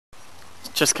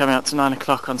just coming up to 9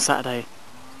 o'clock on Saturday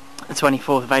the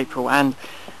 24th of April, and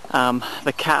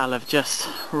the cattle have just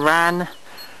ran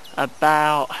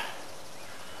about,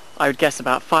 I would guess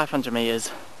about 500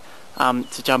 metres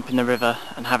to jump in the river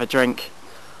and have a drink.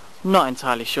 Not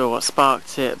entirely sure what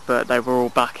sparked it, but they were all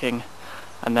bucking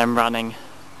and then running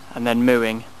and then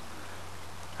mooing,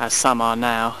 as some are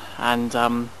now, and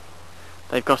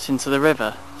they've got into the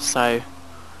river. So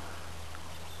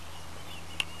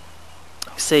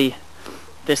see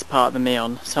this part of the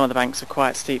Meon, some of the banks are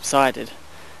quite steep sided,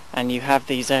 and you have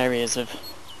these areas of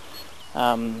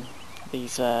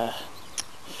these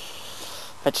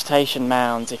vegetation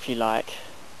mounds, if you like.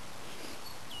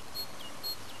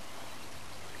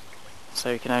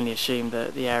 So you can only assume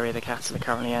that the area the cattle are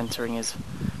currently entering is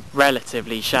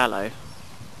relatively shallow.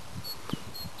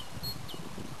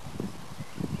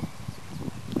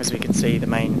 As we can see, the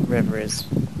main river is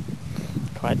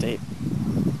quite deep.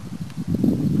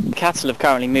 The cattle have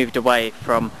currently moved away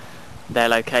from their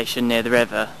location near the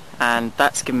river, and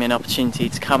that's given me an opportunity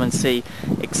to come and see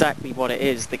exactly what it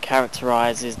is that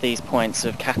characterises these points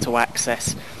of cattle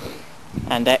access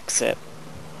and exit,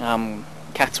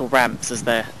 cattle ramps as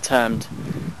they're termed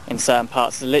in certain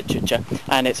parts of the literature.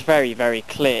 And it's very, very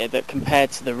clear that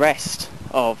compared to the rest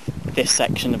of this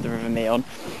section of the River Meon,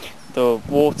 the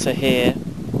water here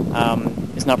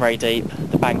is not very deep,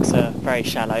 the banks are very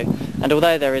shallow, and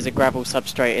although there is a gravel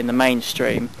substrate in the main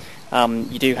stream,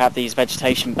 you do have these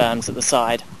vegetation berms at the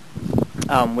side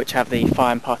which have the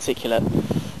fine particulate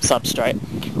substrate,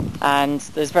 and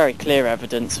there's very clear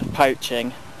evidence of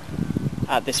poaching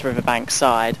at this riverbank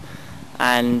side,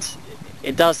 and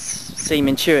it does seem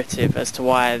intuitive as to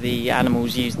why the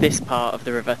animals use this part of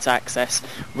the river to access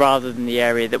rather than the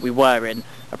area that we were in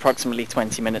approximately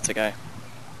 20 minutes ago.